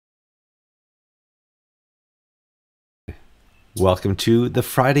Welcome to the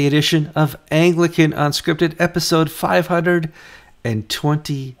Friday edition of Anglican Unscripted, episode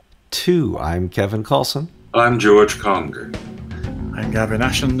 522. I'm Kevin Carlson. I'm George Conger. I'm Gavin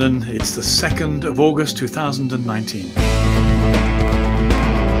Ashenden. It's the 2nd of August 2019.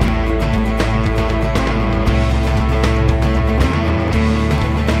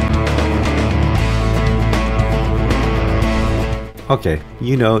 Okay,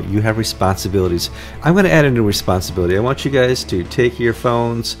 you know you have responsibilities. I'm going to add a new responsibility. I want you guys to take your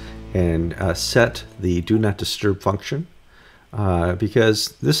phones and set the Do Not Disturb function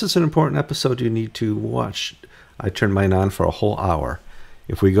because this is an important episode you need to watch. I turned mine on for a whole hour.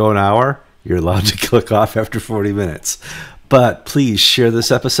 If we go an hour, you're allowed to click off after 40 minutes. But please share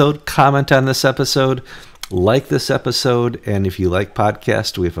this episode, comment on this episode, like this episode, and if you like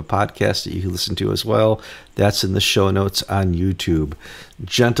podcasts, we have a podcast that you can listen to as well. That's in the show notes on YouTube.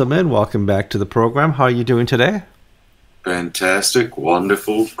 Gentlemen, welcome back to the program. How are you doing today? Fantastic,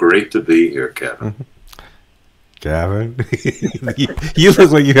 wonderful, great to be here, Kevin. Gavin, you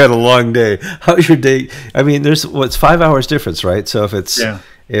look like you had a long day. How's your day? I mean, there's 5 hours difference, right? So if it's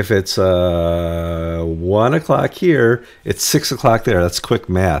 1 o'clock here, it's 6 o'clock there. That's quick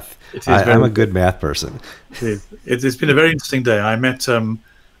math. I'm a good math person. It's been a very interesting day. I met a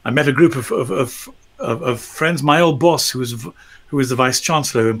group of friends. My old boss, who was the vice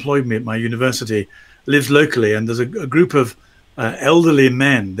chancellor who employed me at my university, lives locally, and there's a group of elderly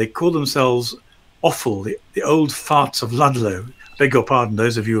men. They call themselves Offal, the old farts of Ludlow. Beg your pardon,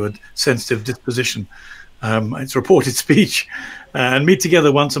 those of you who had sensitive disposition. It's reported speech, and meet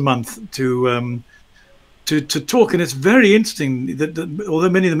together once a month to talk. And it's very interesting that although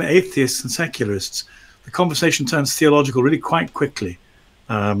many of them are atheists and secularists, the conversation turns theological really quite quickly.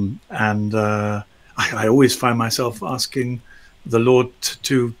 I always find myself asking the Lord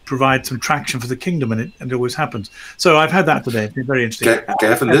to provide some traction for the kingdom, and it always happens. So I've had that today. It's been very interesting.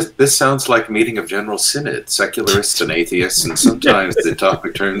 Gavin, this sounds like a meeting of General Synod, secularists and atheists, and sometimes the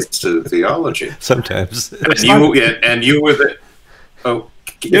topic turns to theology. Sometimes. And you were the... Oh,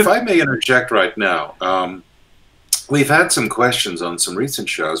 if I may interject right now, we've had some questions on some recent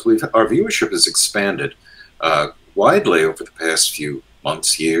shows. Our viewership has expanded widely over the past few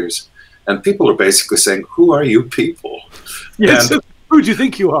months, years, and people are basically saying, "Who are you people?" Yes, and, who do you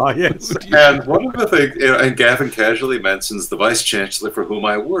think you are? Yes. And one of the things, and Gavin casually mentions the vice chancellor for whom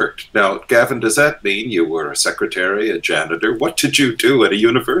I worked. Now, Gavin, does that mean you were a secretary, a janitor? What did you do at a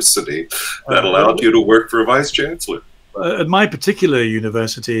university that allowed you to work for a vice chancellor? At my particular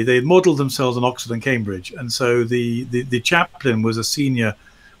university, they modelled themselves on Oxford and Cambridge, and so the chaplain was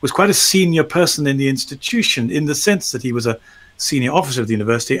quite a senior person in the institution, in the sense that he was a senior officer of the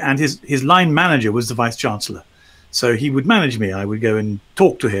university, and his line manager was the vice chancellor. So he would manage me. I would go and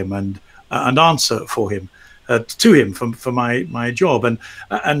talk to him and answer for him, to him for my job, and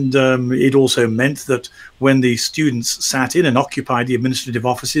it also meant that when the students sat in and occupied the administrative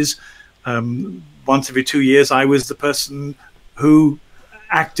offices, once every 2 years, I was the person who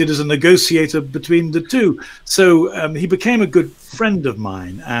acted as a negotiator between the two. So he became a good friend of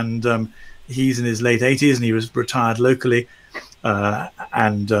mine, and he's in his late 80s, and he was retired locally. So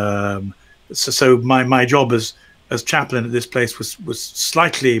my job as chaplain at this place was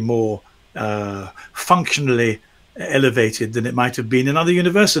slightly more functionally elevated than it might have been in other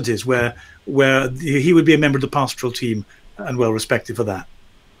universities, where he would be a member of the pastoral team and well respected for that.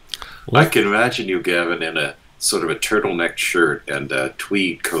 I can imagine you, Gavin, in a sort of a turtleneck shirt and a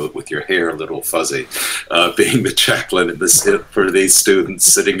tweed coat with your hair a little fuzzy, being the chaplain for these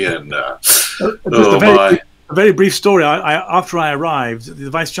students sitting in. A very brief story. After I arrived,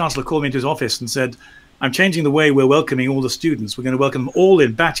 the vice chancellor called me into his office and said, "I'm changing the way we're welcoming all the students. We're going to welcome them all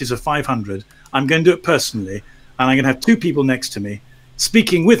in batches of 500. I'm going to do it personally, and I'm going to have 2 people next to me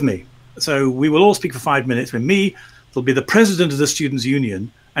speaking with me. So we will all speak for 5 minutes. With me, there'll be the president of the Students'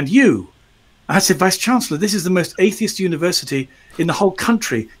 Union, and you." I said, "Vice Chancellor, this is the most atheist university in the whole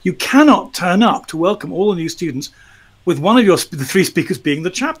country. You cannot turn up to welcome all the new students with one of the 3 speakers being the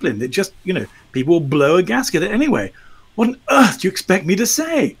chaplain. It just, people will blow a gasket anyway. What on earth do you expect me to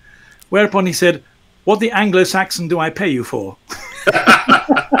say?" Whereupon he said, "What the Anglo-Saxon do I pay you for?"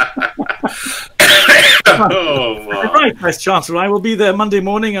 Oh, wow. Right, Vice Chancellor, I will be there Monday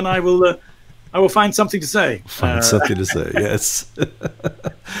morning, and I will find something to say. Find something to say, yes.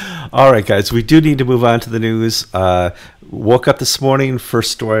 All right, guys, we do need to move on to the news. Woke up this morning,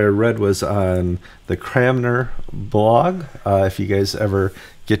 first story I read was on the Cramner blog. If you guys ever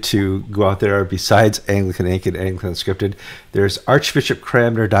get to go out there, besides Anglican Unscripted, there's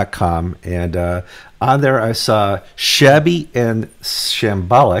archbishopcramner.com, and on there I saw Shabby and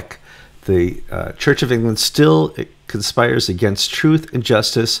Shambolic the Church of England still conspires against truth and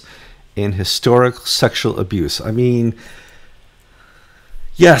justice in historic sexual abuse. I mean,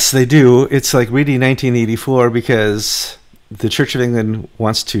 yes, they do. It's like reading 1984 because the Church of England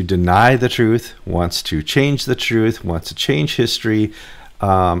wants to deny the truth, wants to change the truth, wants to change history,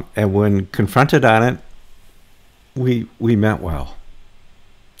 and when confronted on it, we meant well.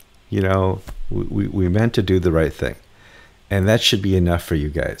 You know, we meant to do the right thing. And that should be enough for you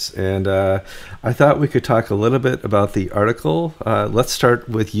guys. And I thought we could talk a little bit about the article. Let's start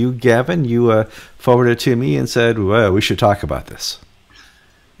with you, Gavin. You forwarded it to me and said, well, we should talk about this.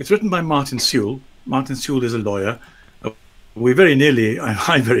 It's written by Martin Sewell. Martin Sewell is a lawyer. I very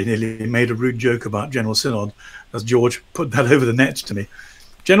nearly made a rude joke about General Synod, as George put that over the net to me.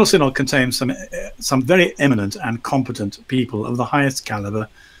 General Synod contains some very eminent and competent people of the highest caliber.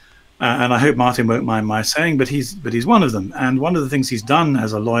 And I hope Martin won't mind my saying, but he's one of them. And one of the things he's done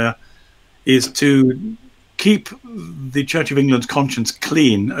as a lawyer is to keep the Church of England's conscience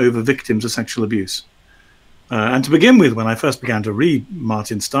clean over victims of sexual abuse. And to begin with, when I first began to read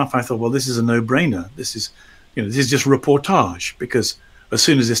Martin's stuff, I thought, well, this is a no-brainer. This is just reportage, because as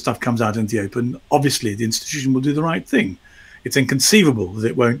soon as this stuff comes out in the open, obviously the institution will do the right thing. It's inconceivable that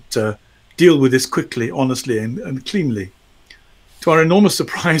it won't deal with this quickly, honestly, and cleanly. To our enormous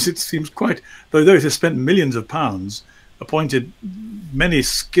surprise, it seems quite, though it has spent millions of pounds, appointed many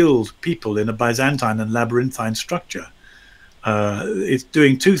skilled people in a Byzantine and labyrinthine structure. It's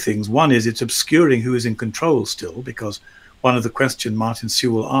doing two things. One is it's obscuring who is in control still, because one of the questions Martin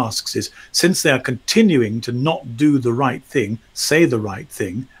Sewell asks is, since they are continuing to not do the right thing, say the right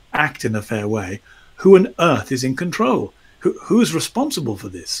thing, act in a fair way, who on earth is in control? Who's responsible for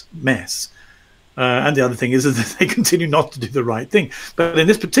this mess? And the other thing is that they continue not to do the right thing. But in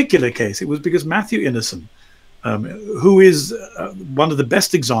this particular case, it was because Matthew Innocent, who is one of the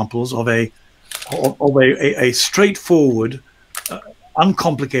best examples of a straightforward,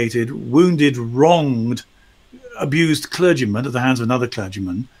 uncomplicated, wounded, wronged, abused clergyman at the hands of another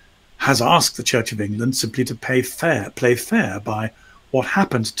clergyman, has asked the Church of England simply to play fair by what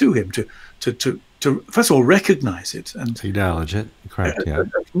happened to him, to first of all recognize it and acknowledge it, correct? Yeah,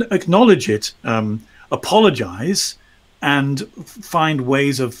 acknowledge it, apologize, and find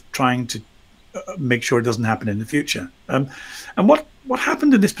ways of trying to make sure it doesn't happen in the future. And what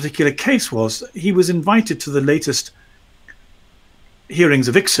happened in this particular case was he was invited to the latest hearings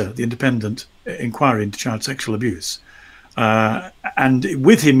of ICSA, the independent inquiry into child sexual abuse, and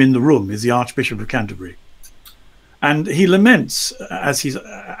with him in the room is the Archbishop of Canterbury. And he laments, as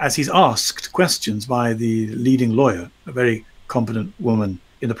he's asked questions by the leading lawyer, a very competent woman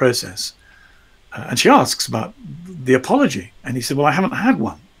in the process, and she asks about the apology, and he said, well, I haven't had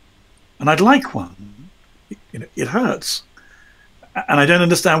one, and I'd like one. It hurts, and I don't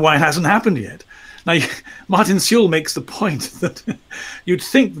understand why it hasn't happened yet. Now, Martin Sewell makes the point that you'd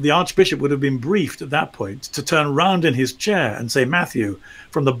think the Archbishop would have been briefed at that point to turn round in his chair and say, Matthew,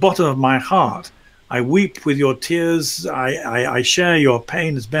 from the bottom of my heart, I weep with your tears, I share your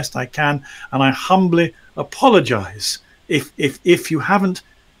pain as best I can, and I humbly apologize. If you haven't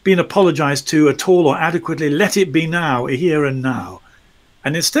been apologized to at all or adequately, let it be now, here and now.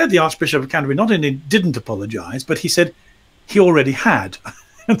 And instead, the Archbishop of Canterbury not only didn't apologize, but he said he already had.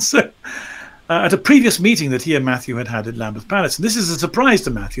 And so, at a previous meeting that he and Matthew had at Lambeth Palace, and this is a surprise to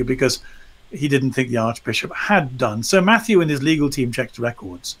Matthew because he didn't think the Archbishop had done. So Matthew and his legal team checked the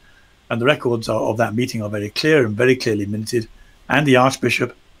records. And the records of that meeting are very clear and very clearly minuted. And the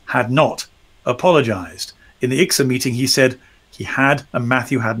Archbishop had not apologized. In the ICSA meeting, he said he had, and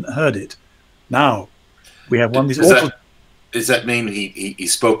Matthew hadn't heard it. Now, we have one of these awful... Does that mean he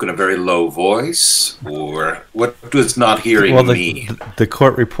spoke in a very low voice? Or what does not hearing mean? The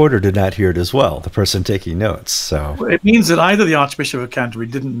court reporter did not hear it as well, the person taking notes. So well, it means that either the Archbishop of Canterbury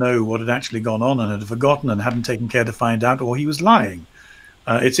didn't know what had actually gone on and had forgotten and hadn't taken care to find out, or he was lying.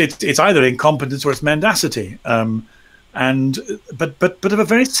 It's either incompetence or it's mendacity, but of a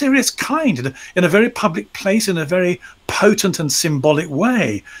very serious kind, in a very public place, in a very potent and symbolic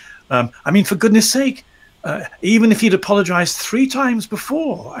way. I mean, for goodness sake, even if he'd apologized 3 times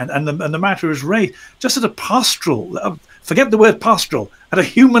before and the matter is raised, just at a pastoral, forget the word pastoral, at a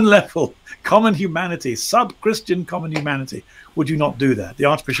human level, common humanity, sub-Christian common humanity, would you not do that? The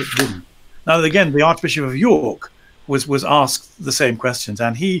Archbishop didn't. Now, again, the Archbishop of York was asked the same questions,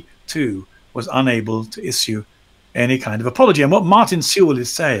 and he too was unable to issue any kind of apology. And what Martin Sewell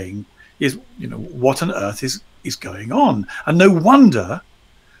is saying is, what on earth is going on? And no wonder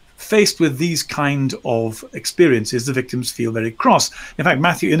faced with these kind of experiences, the victims feel very cross. In fact,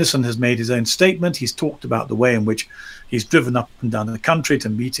 Matthew Innocent has made his own statement. He's talked about the way in which he's driven up and down the country to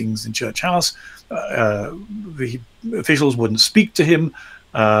meetings in Church House. The officials wouldn't speak to him.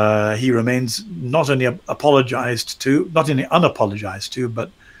 He remains not only unapologized to,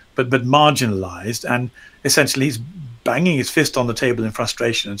 but marginalized, and essentially he's banging his fist on the table in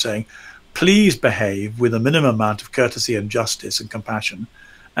frustration and saying, please behave with a minimum amount of courtesy and justice and compassion,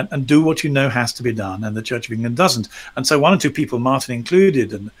 and do what you know has to be done, and the Church of England doesn't. And so one or two people, Martin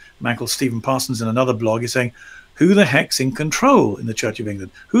included, and a man called Stephen Parsons in another blog, is saying, who the heck's in control in the Church of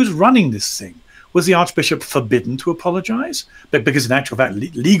England? Who's running this thing? Was the Archbishop forbidden to apologize? Because in actual fact,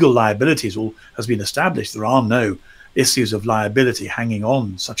 legal liabilities all has been established. There are no issues of liability hanging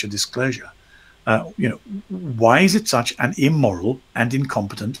on such a disclosure. Why is it such an immoral and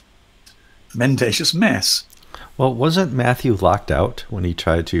incompetent, mendacious mess? Well, wasn't Matthew locked out when he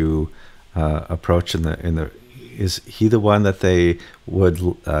tried to approach is he the one that they would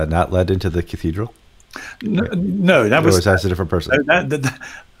not let into the cathedral? No, that's a different person.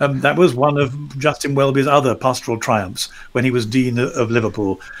 That was one of Justin Welby's other pastoral triumphs when he was Dean of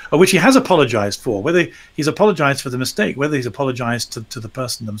Liverpool, which he has apologized for. Whether he's apologized for the mistake, whether he's apologized to the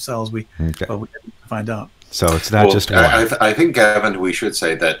person themselves, we didn't find out. So it's not just one. I think, Gavin, we should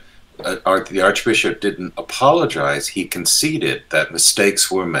say that the Archbishop didn't apologize. He conceded that mistakes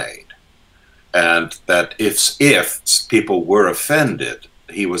were made, and that if people were offended,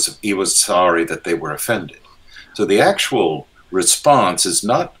 he was sorry that they were offended. So the actual response is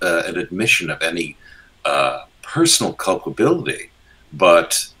not an admission of any personal culpability,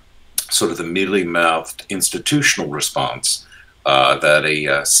 but sort of the mealy-mouthed institutional response that a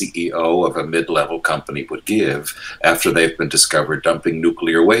CEO of a mid-level company would give after they've been discovered dumping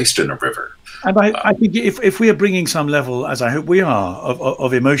nuclear waste in a river. And I think if we are bringing some level, as I hope we are,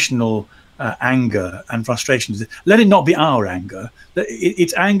 of emotional anger and frustrations, let it not be our anger.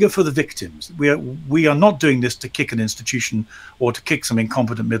 It's anger for the victims. We are not doing this to kick an institution or to kick some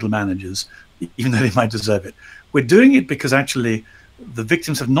incompetent middle managers, even though they might deserve it. We're doing it because actually the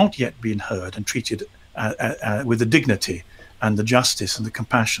victims have not yet been heard and treated with the dignity and the justice and the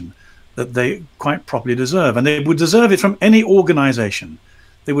compassion that they quite properly deserve. And they would deserve it from any organization.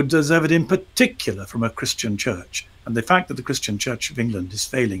 They would deserve it in particular from a Christian church. And the fact that the Christian Church of England is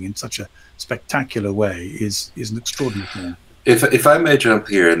failing in such a spectacular way is an extraordinary thing. If I may jump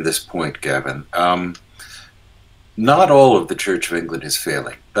here in this point, Gavin, not all of the Church of England is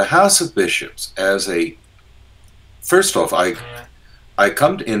failing. The House of Bishops, first off, I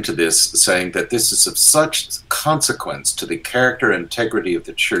come into this saying that this is of such consequence to the character and integrity of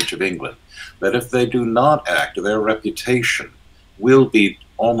the Church of England that if they do not act, their reputation will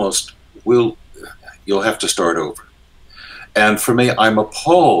you'll have to start over. And for me, I'm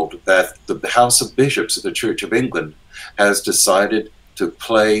appalled that the House of Bishops of the Church of England has decided to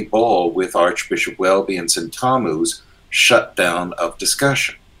play ball with Archbishop Welby and St. Tamu's shutdown of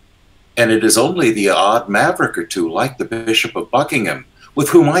discussion. And it is only the odd maverick or two, like the Bishop of Buckingham, with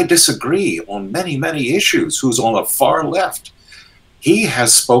whom I disagree on many, many issues, who's on the far left. He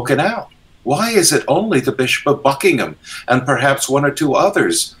has spoken out. Why is it only the Bishop of Buckingham and perhaps one or two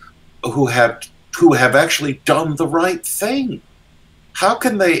others who have actually done the right thing? How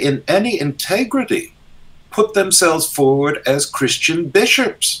can they, in any integrity, put themselves forward as Christian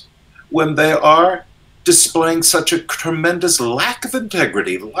bishops when they are displaying such a tremendous lack of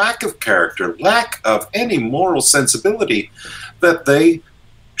integrity, lack of character, lack of any moral sensibility, that they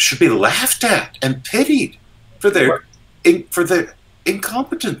should be laughed at and pitied for their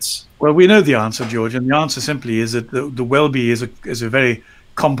incompetence? Well, we know the answer, George, and the answer simply is that the Welby is a very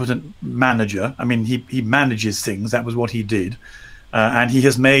competent manager. I mean, he manages things. That was what he did. And he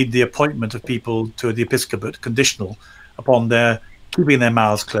has made the appointment of people to the episcopate conditional upon their keeping their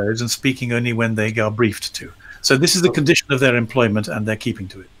mouths closed and speaking only when they are briefed to. So this is the condition of their employment, and they're keeping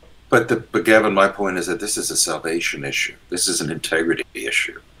to it. But Gavin, my point is that this is a salvation issue. This is an integrity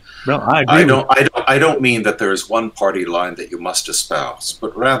issue. Well, I agree. I don't mean that there is one party line that you must espouse,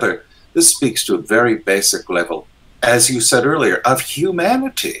 but rather this speaks to a very basic level, as you said earlier, of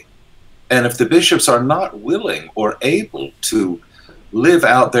humanity. And if the bishops are not willing or able to live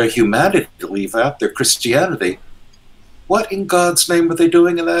out their humanity, live out their Christianity, what in God's name are they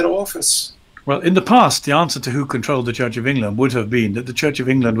doing in that office? Well, in the past, the answer to who controlled the Church of England would have been that the Church of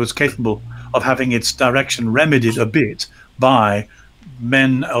England was capable of having its direction remedied a bit by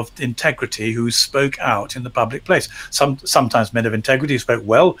men of integrity who spoke out in the public place. Sometimes men of integrity who spoke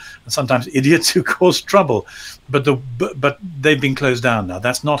well, and sometimes idiots who caused trouble. But they've been closed down now.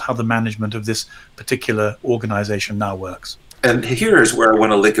 That's not how the management of this particular organization now works. And here's where I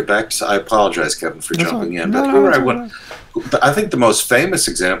want to link it back to. I apologize, Kevin, for jumping in, but here I want. I think the most famous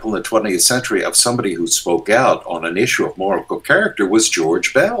example in the 20th century of somebody who spoke out on an issue of moral character was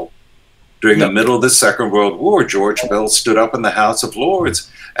George Bell. During the middle of the Second World War, George Bell stood up in the House of Lords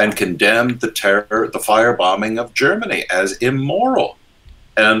and condemned the firebombing of Germany as immoral.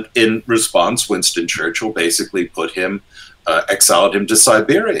 And in response, Winston Churchill basically exiled him to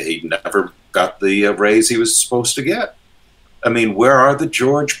Siberia. He never got the raise he was supposed to get. I mean, where are the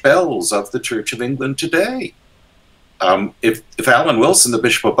George Bells of the Church of England today? If Alan Wilson, the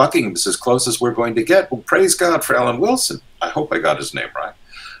Bishop of Buckingham, is as close as we're going to get, well, praise God for Alan Wilson. I hope I got his name right.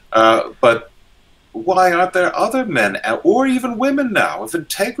 But why aren't there other men or even women now of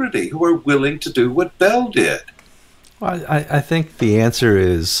integrity who are willing to do what Bell did? Well, I think the answer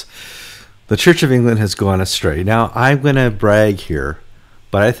is the Church of England has gone astray. Now, I'm going to brag here,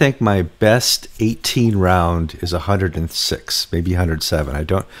 but I think my best 18 round is 106, maybe 107. I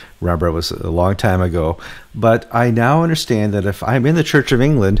don't remember. It was a long time ago. But I now understand that if I'm in the Church of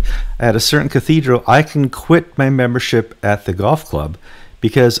England at a certain cathedral, I can quit my membership at the golf club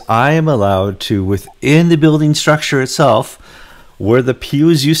because I am allowed to, within the building structure itself, where the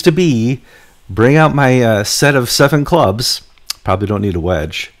pews used to be, bring out my set of 7 clubs, probably don't need a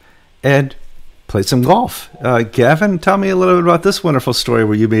wedge, and play some golf. Gavin, tell me a little bit about this wonderful story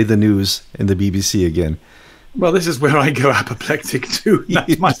where you made the news in the BBC again. Well, this is where I go apoplectic too.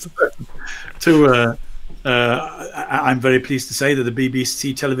 That's my I'm very pleased to say that the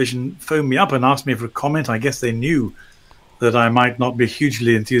BBC television phoned me up and asked me for a comment. I guess they knew that I might not be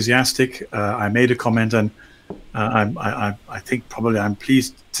hugely enthusiastic. I made a comment, and I think probably I'm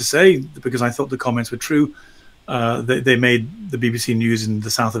pleased to say, because I thought the comments were true, they made the BBC News in the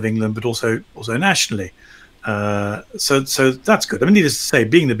south of England, but also nationally. So that's good. I mean, needless to say,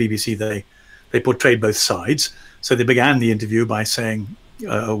 being the BBC, they portrayed both sides. So they began the interview by saying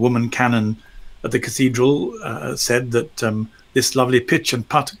a woman canon at the cathedral said that this lovely pitch and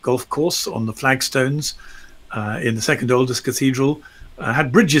putt golf course on the flagstones in the second oldest cathedral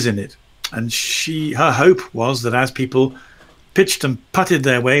had bridges in it. And her hope was that as people pitched and putted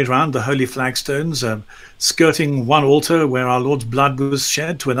their way around the holy flagstones, skirting one altar where our Lord's blood was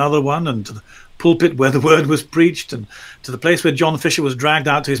shed, to another one, and to the pulpit where the word was preached, and to the place where John Fisher was dragged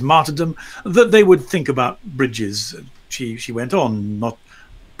out to his martyrdom, that they would think about bridges. She went on, not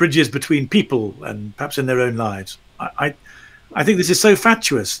bridges between people and perhaps in their own lives. I think this is so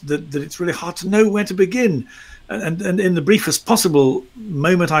fatuous that it's really hard to know where to begin. And in the briefest possible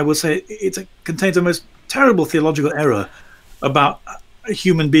moment, I will say it contains a most terrible theological error about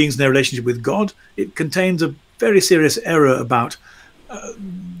human beings and their relationship with God. It contains a very serious error about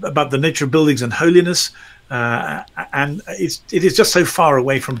the nature of buildings and holiness, and it is just so far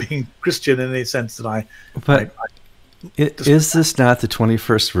away from being Christian in a sense that is this not the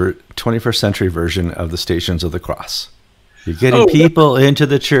 21st century version of the Stations of the Cross? You're getting people into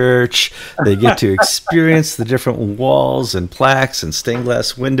the church. They get to experience the different walls and plaques and stained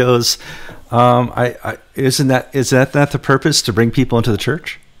glass windows. Is that not the purpose, to bring people into the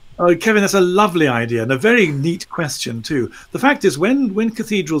church? Oh, Kevin, that's a lovely idea and a very neat question too. The fact is, when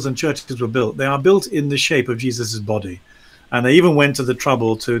cathedrals and churches were built, they are built in the shape of Jesus's body, and they even went to the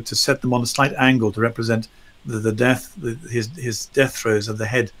trouble to set them on a slight angle to represent his death throes of the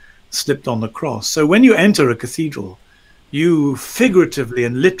head slipped on the cross. So when you enter a cathedral, you figuratively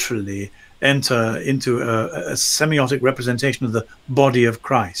and literally enter into a semiotic representation of the body of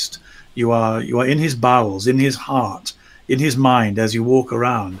Christ. You are in his bowels, in his heart, in his mind as you walk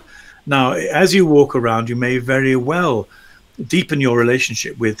around. Now, as you walk around, you may very well deepen your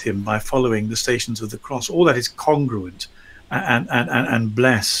relationship with him by following the Stations of the Cross. All that is congruent and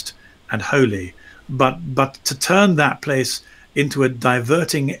blessed and holy. But to turn that place into a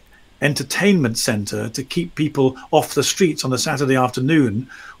diverting entertainment center to keep people off the streets on a Saturday afternoon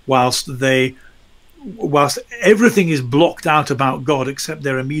whilst everything is blocked out about God except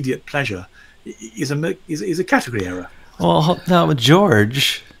their immediate pleasure is a category error. Well, now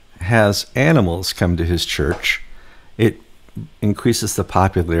George has animals come to his church. It increases the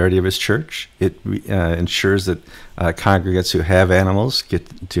popularity of his church. It ensures that congregants who have animals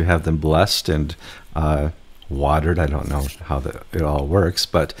get to have them blessed and watered. I don't know how it all works,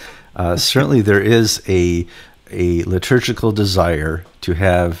 but certainly there is a liturgical desire to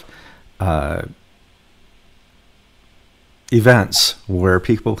have events where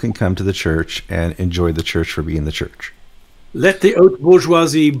people can come to the church and enjoy the church for being the church. Let the haute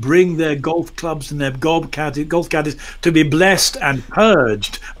bourgeoisie bring their golf clubs and their golf caddies to be blessed and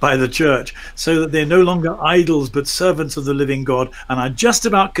purged by the church, so that they're no longer idols but servants of the living God. And I just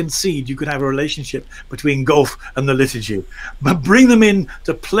about concede you could have a relationship between golf and the liturgy. But bring them in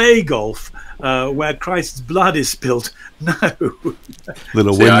to play golf where Christ's blood is spilt. No.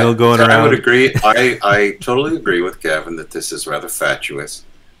 Little windmill going around. I would agree. I totally agree with Gavin that this is rather fatuous.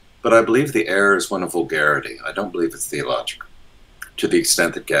 But I believe the error is one of vulgarity. I don't believe it's theological to the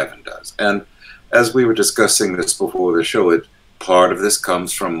extent that Gavin does. And as we were discussing this before the show, part of this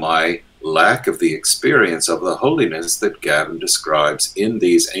comes from my lack of the experience of the holiness that Gavin describes in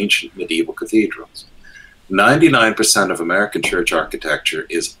these ancient medieval cathedrals. 99% of American church architecture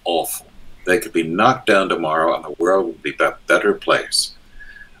is awful. They could be knocked down tomorrow and the world would be a better place.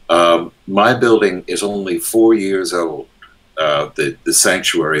 My building is only 4 years old. The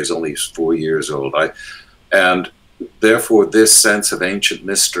sanctuary is only 4 years old. And therefore, this sense of ancient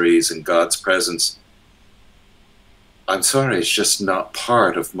mysteries and God's presence, I'm sorry, it's just not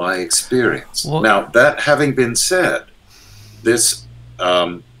part of my experience. Well, now, that having been said, the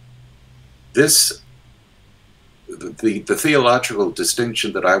theological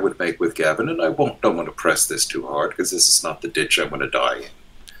distinction that I would make with Gavin, and I don't want to press this too hard because this is not the ditch I'm going to die in,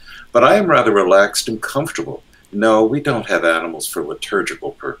 but I am rather relaxed and comfortable. No, we don't have animals for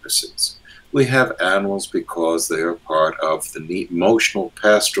liturgical purposes. We have animals because they are part of the emotional,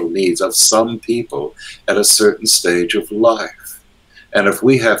 pastoral needs of some people at a certain stage of life. And if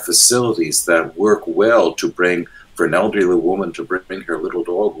we have facilities that work well to bring, for an elderly woman to bring her little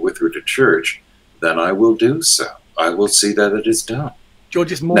dog with her to church, then I will do so. I will see that it is done.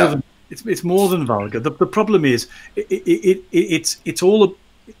 George, it's more than it's more than vulgar. The problem is it's all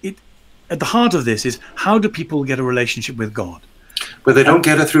at the heart of this is, how do people get a relationship with God? But they don't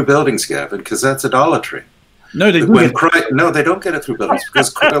get it through buildings, Gavin, because that's idolatry. No, they do. No, they don't get it through buildings,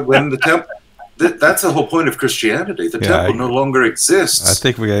 because when the temple, that's the whole point of Christianity. The temple no longer exists. I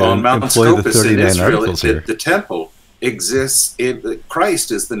think we on Mount employ the Scopus 39 in Israel. articles here. The temple exists in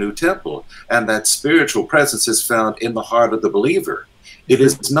Christ is the new temple, and that spiritual presence is found in the heart of the believer. It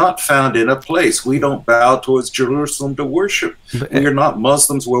is not found in a place. We don't bow towards Jerusalem to worship. We are not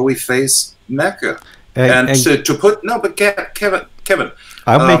Muslims where we face Mecca. But Kevin,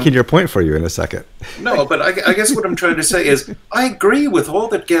 I'm making your point for you in a second. No, but I guess what I'm trying to say is I agree with all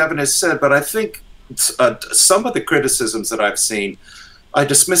that Gavin has said, but I think some of the criticisms that I've seen I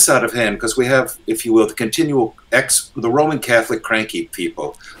dismiss out of hand, because we have, if you will, the Roman Catholic cranky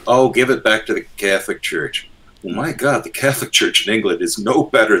people. Oh, give it back to the Catholic Church. Well, my God, the Catholic Church in England is no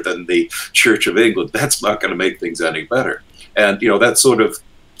better than the Church of England. That's not going to make things any better. And, that sort of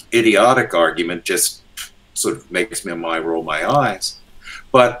idiotic argument just sort of makes me roll my eyes.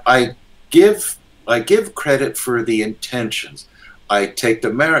 But I give credit for the intentions. I take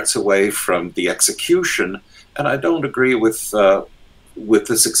the merits away from the execution, and I don't agree with the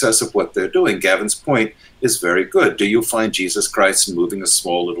success of what they're doing. Gavin's point is very good. Do you find Jesus Christ moving a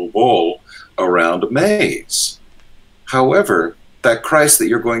small little ball around a maze? However, that Christ that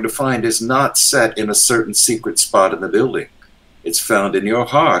you're going to find is not set in a certain secret spot in the building. It's found in your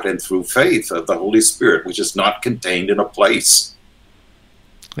heart and through faith of the Holy Spirit, which is not contained in a place.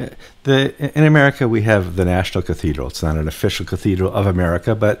 In America, we have the National Cathedral. It's not an official cathedral of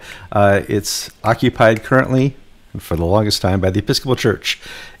America, but it's occupied currently, and for the longest time, by the Episcopal Church.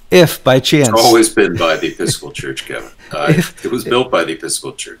 If by chance... It's always been by the Episcopal Church, Kevin. It was built by the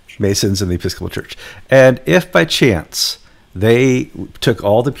Episcopal Church. Masons and the Episcopal Church. And if by chance they took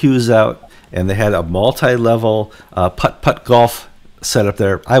all the pews out and they had a multi-level putt-putt golf set up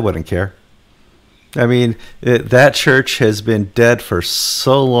there, I wouldn't care. I mean, that church has been dead for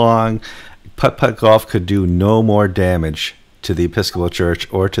so long. Putt-putt golf could do no more damage to the Episcopal Church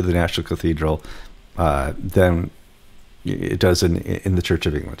or to the National Cathedral than it does in the Church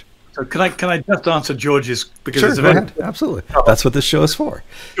of England. So can I just answer George's, because sure, it's a go ahead. Absolutely. That's what this show is for.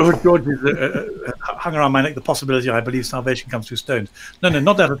 George is hung around my neck the possibility I believe salvation comes through stones. No,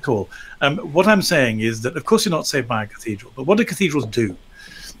 not that at all. What I'm saying is that, of course, you're not saved by a cathedral, but what do cathedrals do?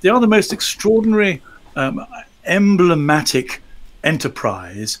 They are the most extraordinary, emblematic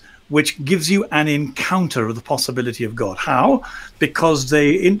enterprise which gives you an encounter of the possibility of God. How? Because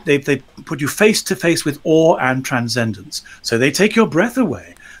they put you face to face with awe and transcendence. So they take your breath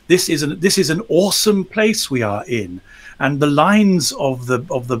away. This is an awesome place we are in, and the lines of the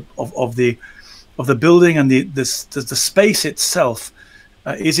building and the space itself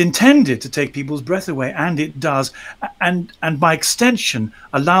is intended to take people's breath away, and it does, and by extension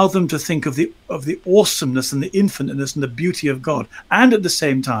allow them to think of the awesomeness and the infiniteness and the beauty of God, and at the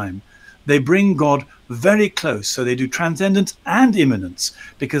same time they bring God very close. So they do transcendence and immanence,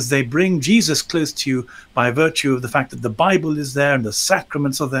 because they bring Jesus close to you by virtue of the fact that the Bible is there and the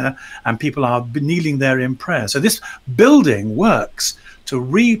sacraments are there and people are kneeling there in prayer. So this building works to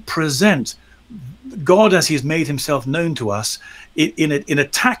represent God as he's made himself known to us in a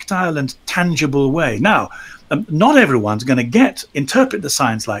tactile and tangible way. Now, not everyone's going to interpret the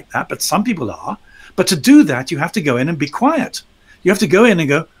signs like that, but some people are. But to do that, you have to go in and be quiet. You have to go in and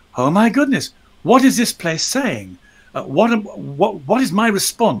go, oh my goodness, what is this place saying? What is my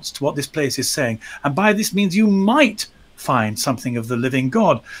response to what this place is saying? And by this means you might find something of the living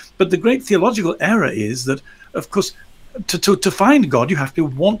God. But the great theological error is that, of course, to find God, you have to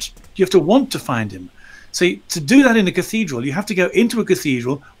want to find him. So to do that in a cathedral, you have to go into a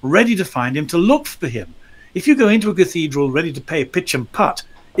cathedral ready to find him, to look for him. If you go into a cathedral ready to play pitch and putt,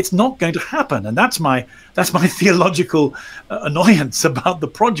 it's not going to happen. And that's my theological annoyance about the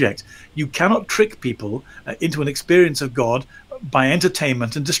project. You cannot trick people into an experience of God by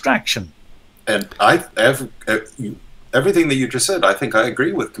entertainment and distraction. And everything that you just said, I think I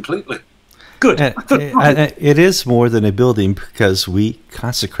agree with completely. Good. It is more than a building, because we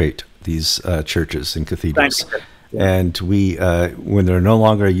consecrate these churches and cathedrals. And we, when they're no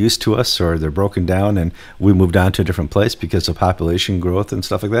longer used to us or they're broken down and we moved on to a different place because of population growth and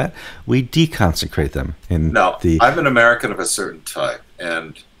stuff like that, we deconsecrate them. Now, I'm an American of a certain type,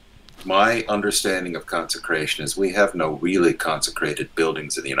 and my understanding of consecration is we have no really consecrated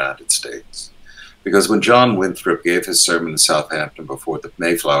buildings in the United States. Because when John Winthrop gave his sermon in Southampton before the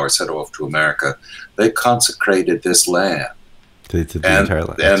Mayflower set off to America, they consecrated this land.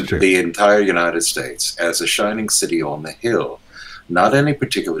 The entire United States as a shining city on the hill, not any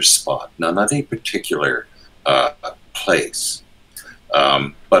particular spot, not any particular place,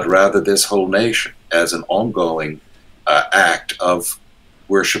 but rather this whole nation as an ongoing act of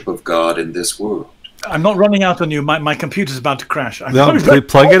worship of God in this world. I'm not running out on you. My computer's about to crash. No,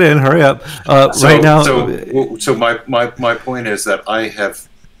 plug it in. Hurry up. Right now. So my point is that I have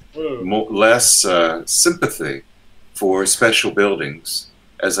less sympathy for special buildings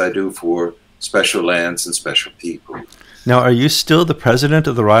as I do for special lands and special people. Now, are you still the president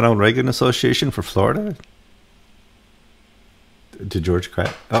of the Ronald Reagan Association for Florida? Did George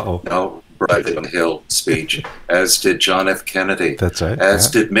cry? Uh-oh. No, Brighton Hill speech, as did John F. Kennedy. That's right.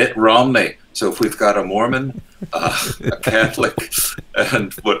 As did Mitt Romney. So if we've got a Mormon, a Catholic,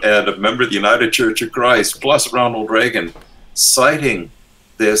 and a member of the United Church of Christ, plus Ronald Reagan, citing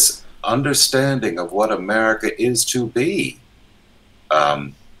this understanding of what America is to be,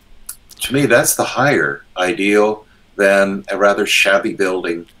 to me, that's the higher ideal than a rather shabby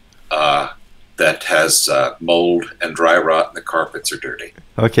building that has mold and dry rot and the carpets are dirty.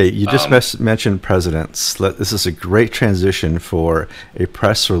 Okay, you just mentioned presidents. This is a great transition for a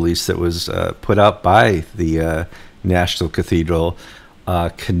press release that was put out by the National Cathedral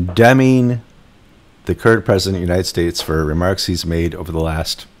condemning the current president of the United States for remarks he's made over the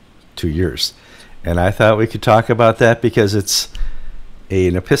last 2 years. And I thought we could talk about that because it's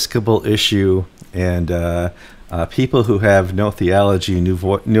an Episcopal issue, and people who have no theology,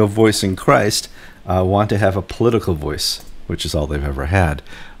 no voice in Christ, want to have a political voice, which is all they've ever had.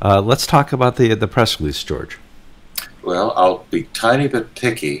 Let's talk about the press release, George. Well, I'll be tiny bit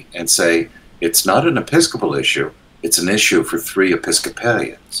picky and say it's not an Episcopal issue. It's an issue for 3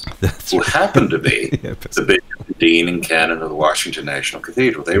 Episcopalians who happen to be the Bishop, Dean, and Canon of the Washington National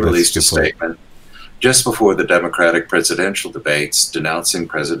Cathedral. They released a statement just before the Democratic presidential debates denouncing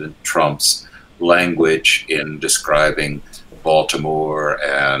President Trump's language in describing Baltimore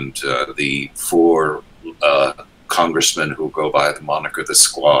and the 4 congressmen who go by the moniker the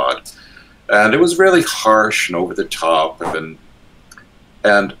Squad. And it was really harsh and over the top, and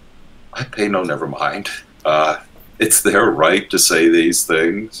I pay no never mind. It's their right to say these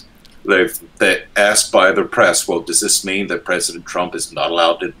things. They're asked by the press, well, does this mean that President Trump is not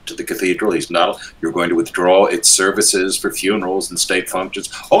allowed to the cathedral? He's not. You're going to withdraw its services for funerals and state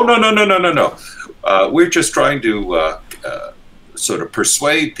functions? Oh, no. We're just trying to sort of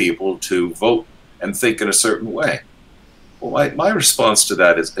persuade people to vote and think in a certain way. Well, my response to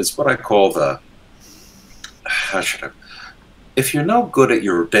that is what I call if you're no good at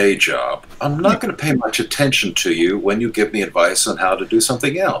your day job, I'm not going to pay much attention to you when you give me advice on how to do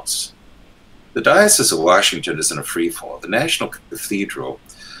something else. The Diocese of Washington isn't a freefall. The National Cathedral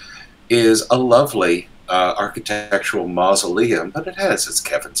is a lovely architectural mausoleum, but it has, as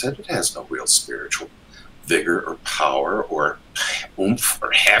Kevin said, it has no real spiritual vigor or power or oomph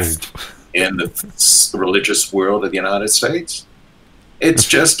or heft in the religious world of the United States. It's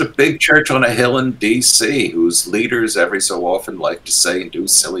just a big church on a hill in D.C. whose leaders every so often like to say and do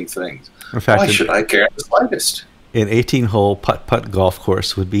silly things. In fact, why should I care the slightest? An 18-hole putt-putt golf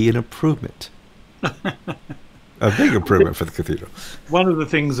course would be an improvement. A big improvement for the cathedral. One of the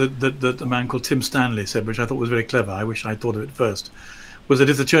things that a man called Tim Stanley said, which I thought was very clever, I wish I'd thought of it first, was that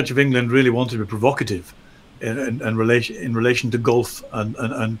if the Church of England really wanted to be provocative in relation to golf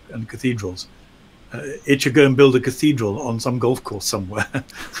and cathedrals, it should go and build a cathedral on some golf course somewhere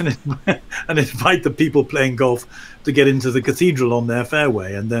and invite the people playing golf to get into the cathedral on their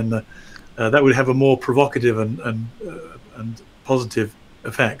fairway, and then that would have a more provocative and positive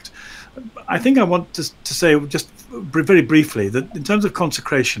effect. I think I want to say just very briefly that in terms of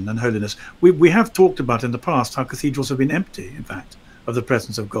consecration and holiness, we have talked about in the past how cathedrals have been empty, in fact, of the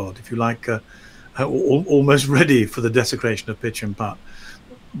presence of God, if you like, almost ready for the desecration of pitch and putt.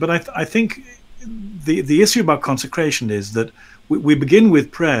 But I think the issue about consecration is that we begin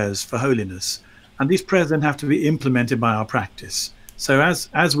with prayers for holiness, and these prayers then have to be implemented by our practice. So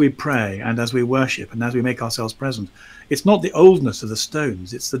as we pray and as we worship and as we make ourselves present, it's not the oldness of the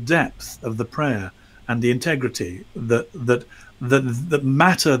stones, it's the depth of the prayer and the integrity that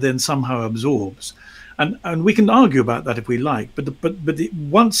matter then somehow absorbs. And we can argue about that if we like, but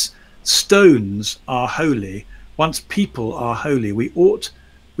once stones are holy, once people are holy, we ought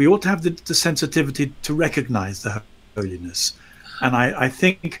to have the sensitivity to recognize the holiness. And I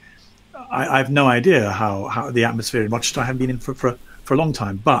think I've no idea how the atmosphere in Rochester, I haven't been in for a long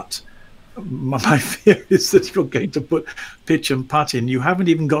time, but my fear is that you're going to put pitch and putt in. You haven't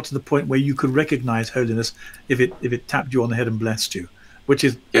even got to the point where you could recognize holiness if it tapped you on the head and blessed you, which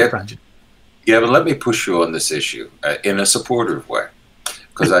is tragic. Yeah, but let me push you on this issue in a supportive way,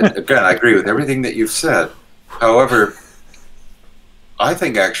 because I agree with everything that you've said. However, I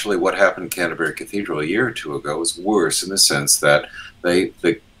think actually what happened in Canterbury Cathedral a year or two ago was worse in the sense that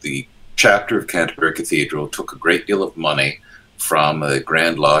the chapter of Canterbury Cathedral took a great deal of money from the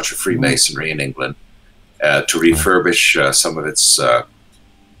Grand Lodge of Freemasonry in England to refurbish some of its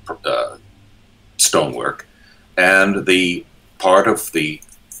stonework. And the part of the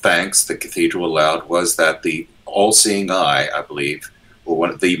thanks the cathedral allowed was that the all-seeing eye, I believe, or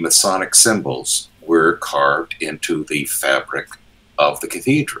one of the Masonic symbols were carved into the fabric of the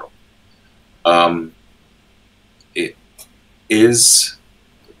cathedral. It is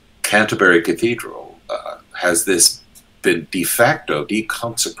Canterbury Cathedral, has this been de facto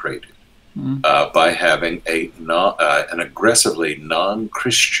deconsecrated by having an aggressively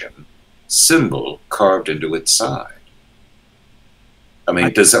non-Christian symbol carved into its side? I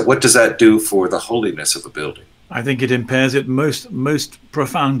mean, what does that do for the holiness of the building? I think it impairs it most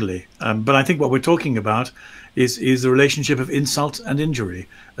profoundly. But I think what we're talking about is the relationship of insult and injury.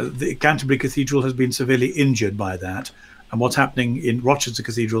 The Canterbury Cathedral has been severely injured by that, and what's happening in Rochester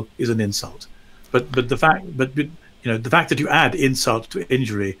Cathedral is an insult. But the fact that you add insult to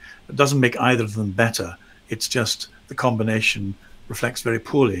injury doesn't make either of them better. It's just the combination reflects very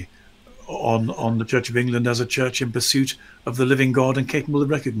poorly on the Church of England as a church in pursuit of the living God and capable of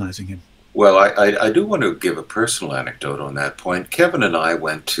recognizing him. Well, I do want to give a personal anecdote on that point. Kevin and I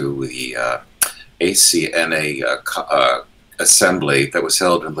went to the ACNA assembly that was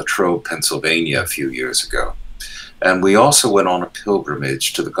held in Latrobe, Pennsylvania a few years ago. And we also went on a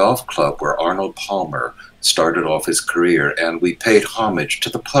pilgrimage to the golf club where Arnold Palmer started off his career, and we paid homage to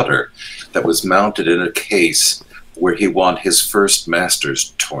the putter that was mounted in a case where he won his first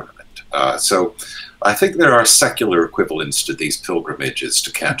Masters tournament. So I think there are secular equivalents to these pilgrimages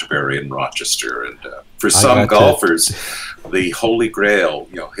to Canterbury and Rochester, and for some golfers, the Holy Grail,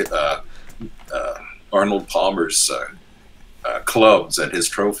 Arnold Palmer's clubs and his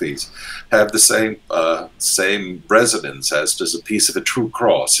trophies have the same resonance as does a piece of a true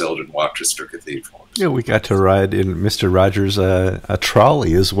cross held in Rochester Cathedral. Yeah, we got to ride in Mr. Rogers' a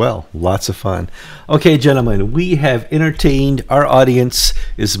trolley as well. Lots of fun. Okay, gentlemen, we have entertained our audience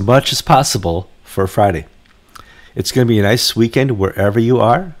as much as possible for Friday. It's going to be a nice weekend wherever you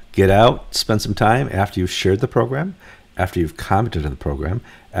are. Get out, spend some time after you've shared the program, after you've commented on the program,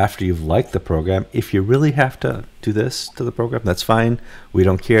 after you've liked the program. If you really have to do this to the program, that's fine. We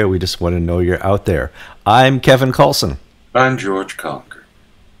don't care. We just want to know you're out there. I'm Kevin Carlson. I'm George Conker.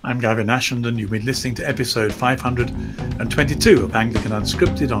 I'm Gavin Ashland, and you've been listening to episode 522 of Anglican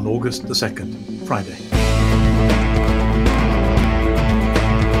Unscripted on August the 2nd, Friday.